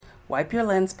Wipe Your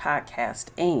Lens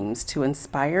podcast aims to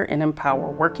inspire and empower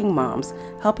working moms,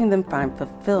 helping them find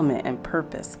fulfillment and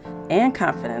purpose and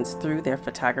confidence through their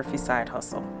photography side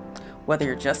hustle. Whether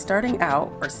you're just starting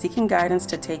out or seeking guidance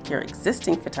to take your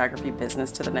existing photography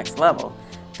business to the next level,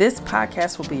 this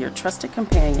podcast will be your trusted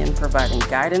companion, providing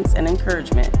guidance and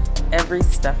encouragement every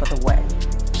step of the way.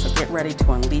 So get ready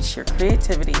to unleash your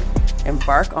creativity,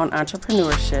 embark on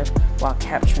entrepreneurship while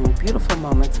capturing beautiful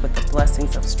moments with the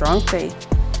blessings of strong faith,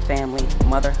 family,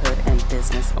 motherhood, and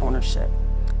business ownership.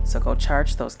 So go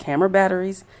charge those camera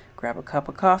batteries, grab a cup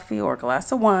of coffee or a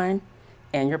glass of wine,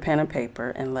 and your pen and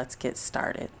paper, and let's get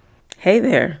started. Hey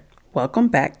there, welcome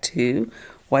back to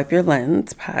Wipe Your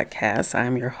Lens podcast.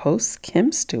 I'm your host,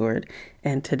 Kim Stewart,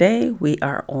 and today we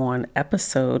are on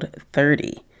episode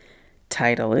 30.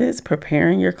 Title is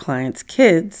Preparing Your Clients'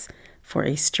 Kids for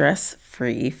a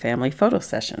Stress-Free Family Photo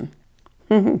Session.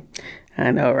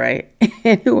 I know, right?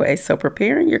 Anyway, so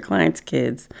preparing your clients'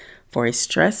 kids for a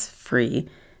stress-free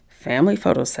family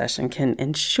photo session can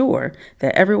ensure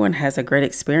that everyone has a great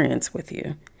experience with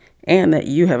you and that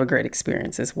you have a great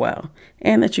experience as well,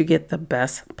 and that you get the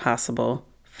best possible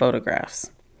photographs.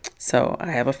 So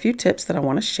I have a few tips that I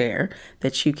want to share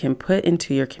that you can put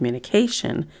into your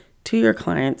communication to your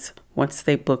clients once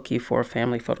they book you for a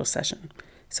family photo session.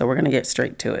 So we're going to get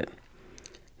straight to it.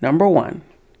 Number one,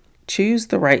 choose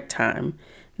the right time.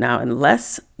 Now,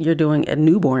 unless you're doing a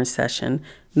newborn sessions,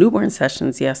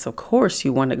 yes, of course,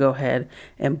 you want to go ahead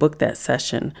and book that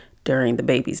session during the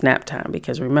baby's nap time,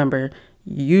 because remember,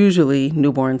 usually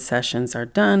newborn sessions are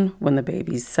done when the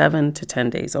baby's 7 to 10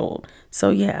 days old. So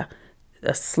yeah,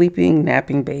 a sleeping,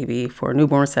 napping baby for a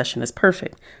newborn session is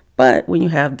perfect. But when you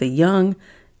have the young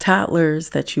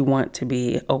toddlers that you want to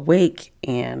be awake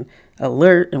and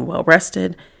alert and well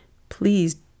rested,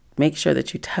 please make sure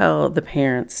that you tell the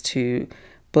parents to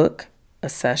book a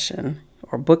session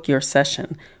or book your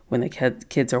session when the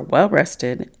kids are well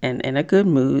rested and in a good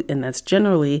mood, and that's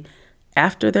generally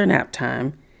after their nap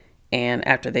time and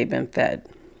after they've been fed,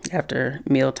 after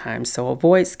meal time. So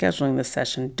avoid scheduling the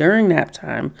session during nap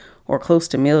time or close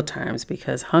to meal times,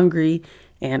 because hungry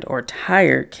and or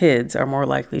tired kids are more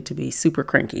likely to be super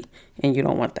cranky, and you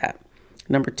don't want that.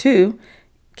 Number two,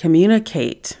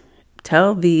 communicate.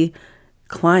 Tell the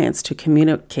clients to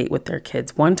communicate with their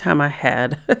kids. One time I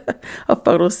had a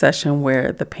photo session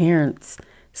where the parents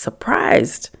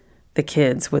surprised the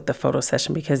kids with the photo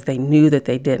session because they knew that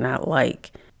they did not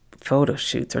like photo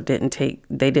shoots or they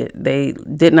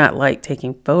did not like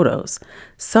taking photos.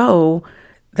 So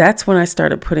that's when I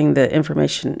started putting the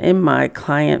information in my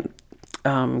client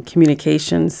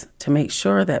communications to make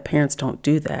sure that parents don't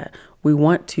do that. We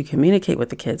want to communicate with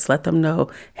the kids, let them know,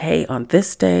 hey, on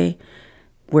this day,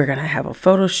 we're going to have a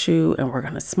photo shoot and we're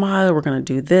going to smile, we're going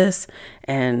to do this,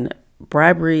 and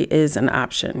bribery is an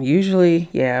option. Usually,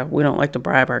 yeah, we don't like to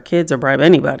bribe our kids or bribe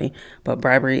anybody, but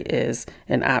bribery is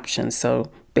an option. So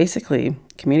basically,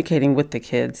 communicating with the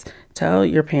kids, tell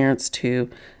your parents to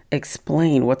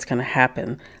explain what's going to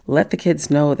happen. Let the kids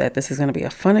know that this is going to be a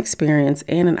fun experience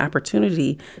and an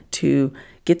opportunity to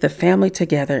get the family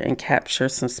together and capture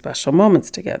some special moments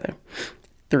together.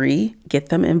 3, get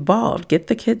them involved. Get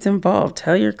the kids involved.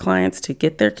 Tell your clients to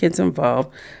get their kids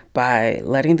involved by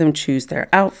letting them choose their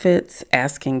outfits,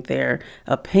 asking their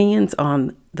opinions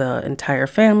on the entire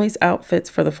family's outfits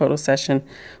for the photo session.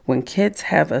 When kids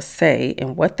have a say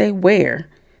in what they wear,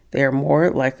 they are more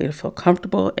likely to feel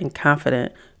comfortable and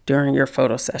confident during your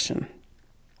photo session.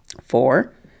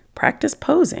 4, practice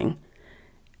posing.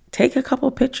 Take a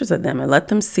couple pictures of them and let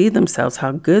them see themselves,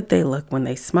 how good they look when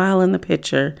they smile in the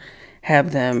picture.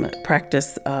 Have them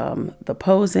practice the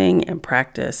posing and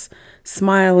practice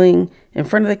smiling in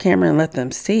front of the camera and let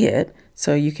them see it,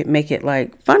 so you can make it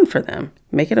like fun for them.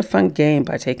 Make it a fun game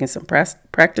by taking some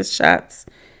practice shots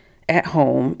at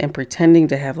home and pretending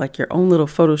to have like your own little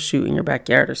photo shoot in your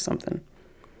backyard or something.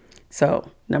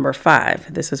 So number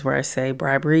 5, this is where I say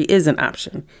bribery is an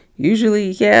option.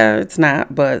 Usually, yeah, it's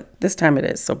not, but this time it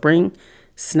is. So bring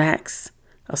snacks,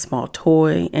 a small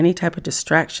toy, any type of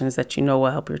distractions that you know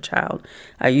will help your child.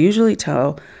 I usually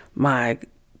tell my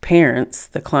parents,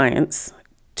 the clients,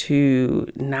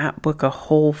 to not book a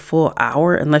whole full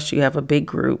hour unless you have a big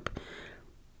group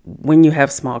when you have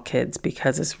small kids,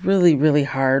 because it's really, really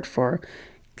hard for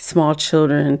small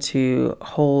children to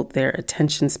hold their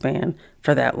attention span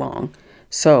for that long.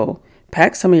 So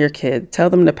tell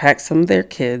them to pack some of their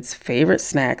kids' favorite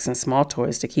snacks and small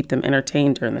toys to keep them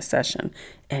entertained during the session,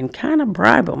 and kind of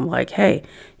bribe them like, hey,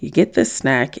 you get this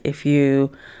snack if you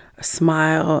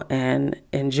smile and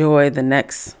enjoy the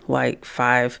next like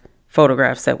 5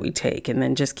 photographs that we take, and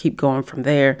then just keep going from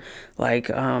there. Like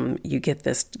you get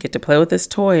to play with this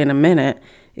toy in a minute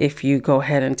if you go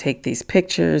ahead and take these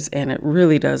pictures, and it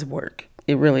really does work.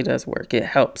 It really does work. It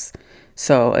helps.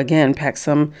 So again,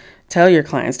 tell your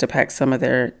clients to pack some of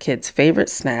their kids' favorite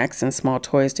snacks and small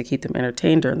toys to keep them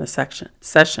entertained during the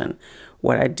session.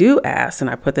 What I do ask, and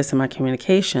I put this in my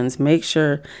communications, make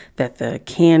sure that the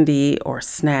candy or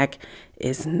snack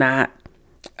is not,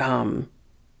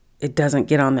 it doesn't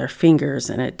get on their fingers,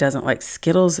 and it doesn't, like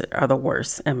Skittles are the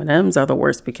worst. M&Ms are the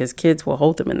worst because kids will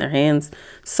hold them in their hands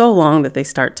so long that they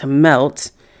start to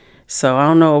melt. So I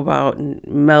don't know about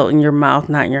melt in your mouth,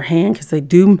 not in your hand, because they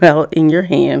do melt in your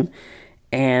hand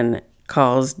and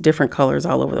cause different colors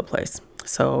all over the place.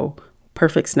 So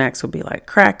perfect snacks would be like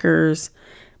crackers,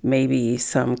 maybe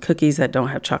some cookies that don't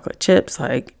have chocolate chips,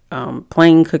 like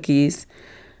plain cookies,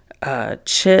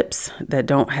 chips that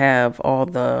don't have all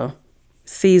the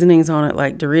seasonings on it,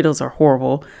 like Doritos are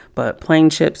horrible, but plain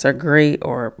chips are great,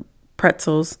 or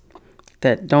pretzels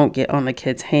that don't get on the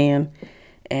kid's hand.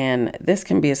 And this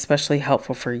can be especially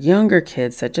helpful for younger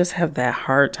kids that just have that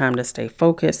hard time to stay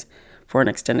focused for an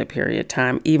extended period of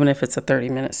time, even if it's a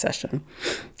 30-minute session.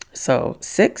 So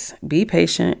 6, be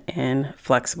patient and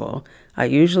flexible. I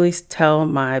usually tell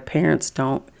my parents,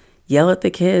 don't yell at the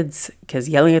kids, because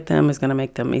yelling at them is going to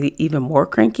make them even more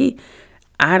cranky.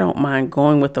 I don't mind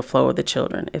going with the flow of the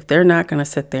children. If they're not going to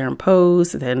sit there and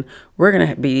pose, then we're going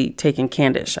to be taking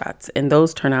candid shots, and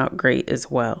those turn out great as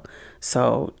well.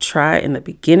 So try in the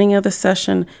beginning of the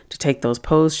session to take those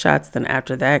pose shots. Then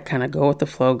after that, kind of go with the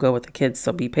flow, go with the kids.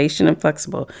 So be patient and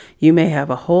flexible. You may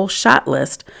have a whole shot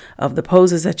list of the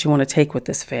poses that you want to take with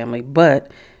this family,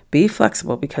 but be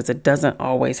flexible because it doesn't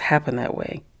always happen that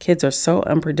way. Kids are so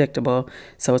unpredictable,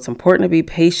 so it's important to be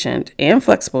patient and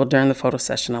flexible during the photo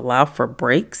session. Allow for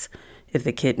breaks. If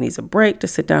the kid needs a break to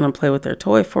sit down and play with their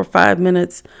toy for 5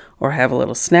 minutes or have a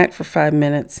little snack for 5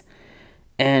 minutes,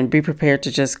 and be prepared to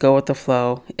just go with the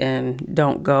flow and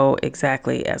don't go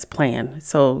exactly as planned.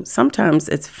 So sometimes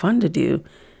it's fun to do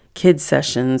kid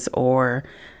sessions or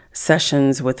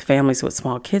sessions with families with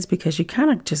small kids because you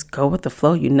kind of just go with the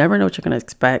flow. You never know what you're going to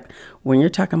expect. When you're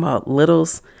talking about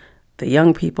littles, the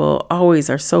young people always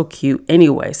are so cute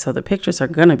anyway. So the pictures are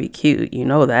going to be cute. You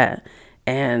know that.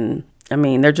 And I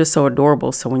mean, they're just so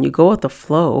adorable. So when you go with the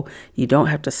flow, you don't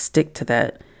have to stick to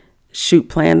that shoot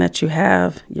plan that you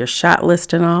have, your shot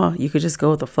list and all. You could just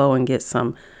go with the flow and get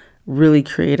some really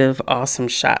creative, awesome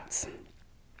shots.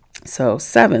 So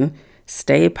 7,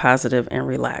 stay positive and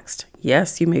relaxed.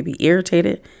 Yes, you may be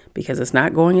irritated because it's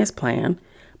not going as planned,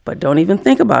 but don't even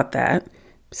think about that.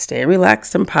 Stay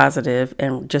relaxed and positive,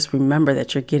 and just remember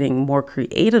that you're getting more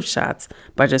creative shots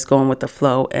by just going with the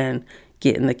flow and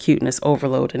getting the cuteness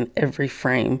overload in every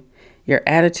frame. Your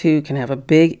attitude can have a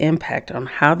big impact on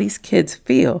how these kids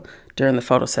feel during the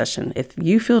photo session. If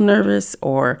you feel nervous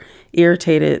or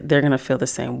irritated, they're going to feel the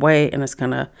same way, and it's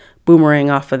going to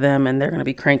boomerang off of them, and they're going to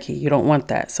be cranky. You don't want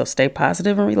that. So stay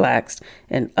positive and relaxed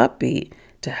and upbeat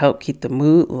to help keep the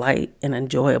mood light and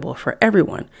enjoyable for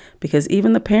everyone, because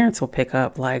even the parents will pick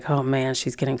up like, oh man,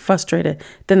 she's getting frustrated.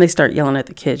 Then they start yelling at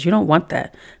the kids. You don't want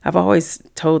that. I've always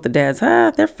told the dads,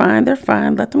 they're fine.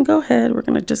 Let them go ahead. We're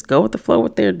going to just go with the flow,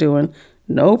 what they're doing.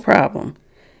 No problem.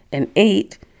 And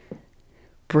 8,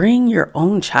 bring your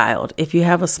own child. If you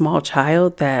have a small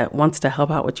child that wants to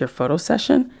help out with your photo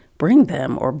session, bring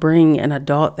them, or bring an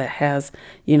adult that has,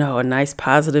 a nice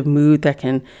positive mood that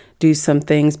can do some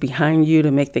things behind you to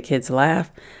make the kids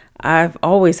laugh. I've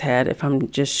always had, if I'm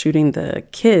just shooting the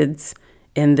kids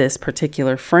in this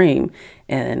particular frame,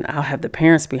 and I'll have the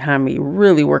parents behind me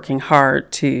really working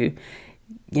hard to,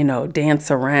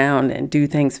 dance around and do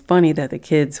things funny that the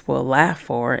kids will laugh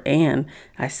for. And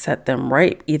I set them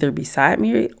right either beside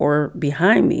me or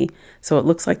behind me, so it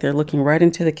looks like they're looking right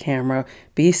into the camera.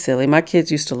 Be silly. My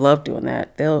kids used to love doing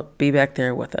that. They'll be back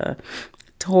there with a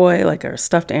toy, like a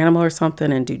stuffed animal or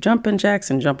something, and do jumping jacks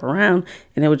and jump around,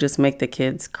 and it would just make the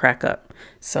kids crack up.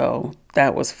 So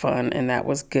that was fun, and that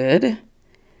was good.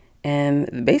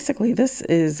 And basically, this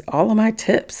is all of my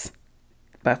tips.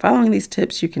 By following these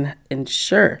tips, you can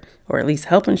ensure, or at least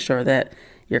help ensure, that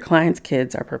your clients'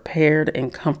 kids are prepared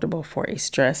and comfortable for a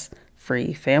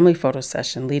stress-free family photo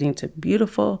session, leading to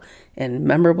beautiful and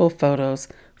memorable photos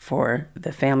for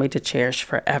the family to cherish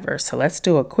forever. So let's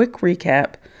do a quick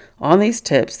recap on these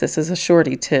tips. This is a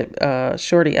shorty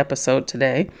episode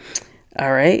today.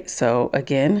 All right. So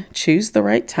again, choose the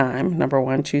right time. Number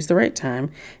 1, choose the right time.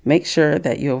 Make sure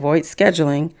that you avoid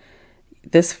scheduling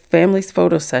this family's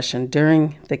photo session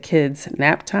during the kids'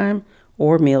 nap time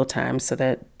or meal time so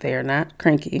that they're not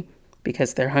cranky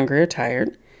because they're hungry or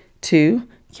tired. 2,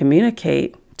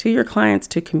 communicate to your clients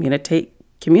to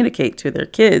communicate to their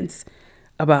kids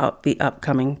about the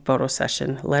upcoming photo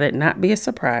session. Let it not be a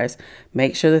surprise.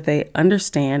 Make sure that they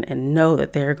understand and know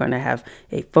that they're going to have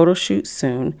a photo shoot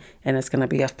soon and it's going to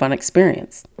be a fun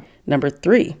experience. Number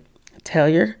 3, tell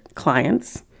your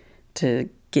clients to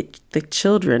get the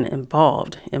children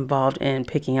involved in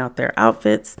picking out their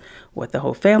outfits, what the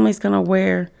whole family's going to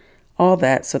wear, all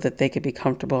that so that they could be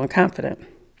comfortable and confident.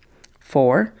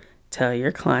 4, tell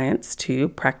your clients to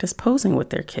practice posing with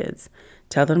their kids.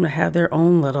 Tell them to have their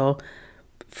own little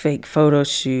fake photo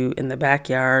shoot in the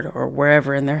backyard or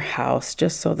wherever in their house,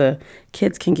 just so the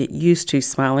kids can get used to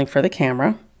smiling for the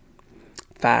camera.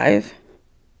 5,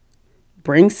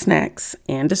 bring snacks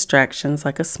and distractions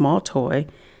like a small toy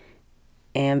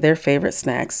and their favorite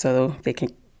snacks so they can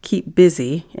keep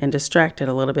busy and distracted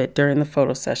a little bit during the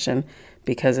photo session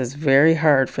because it's very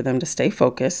hard for them to stay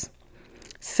focused.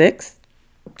 6,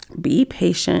 be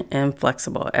patient and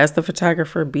flexible. As the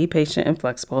photographer, be patient and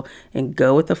flexible and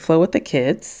go with the flow with the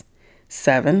kids.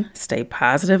 7, stay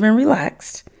positive and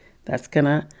relaxed.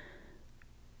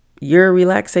 Your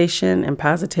relaxation and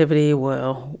positivity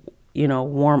will,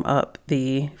 warm up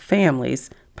the family's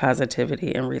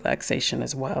positivity and relaxation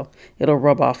as well. It'll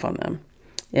rub off on them.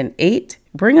 And 8,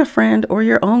 bring a friend or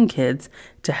your own kids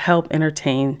to help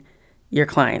entertain your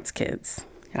clients' kids.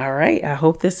 All right, I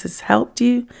hope this has helped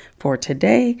you for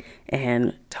today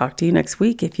and talk to you next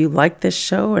week. If you like this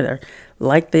show or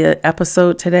like the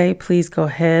episode today, please go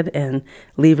ahead and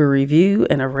leave a review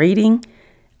and a rating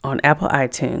on Apple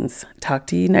iTunes. Talk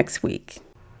to you next week.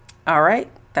 All right,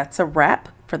 that's a wrap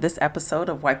for this episode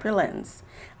of Wipe Your Lens.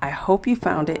 I hope you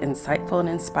found it insightful and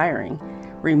inspiring.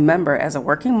 Remember, as a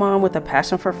working mom with a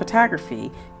passion for photography,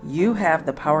 you have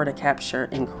the power to capture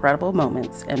incredible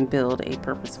moments and build a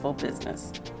purposeful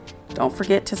business. Don't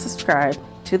forget to subscribe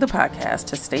to the podcast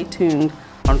to stay tuned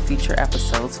on future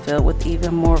episodes filled with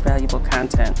even more valuable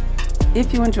content.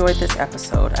 If you enjoyed this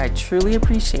episode, I truly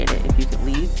appreciate it if you could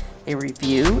leave a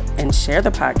review and share the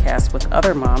podcast with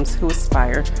other moms who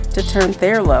aspire to turn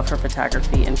their love for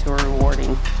photography into a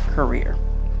rewarding career.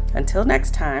 Until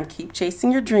next time, keep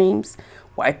chasing your dreams,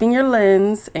 wiping your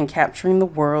lens, and capturing the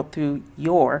world through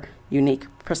your unique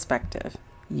perspective.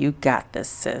 You got this,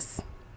 sis.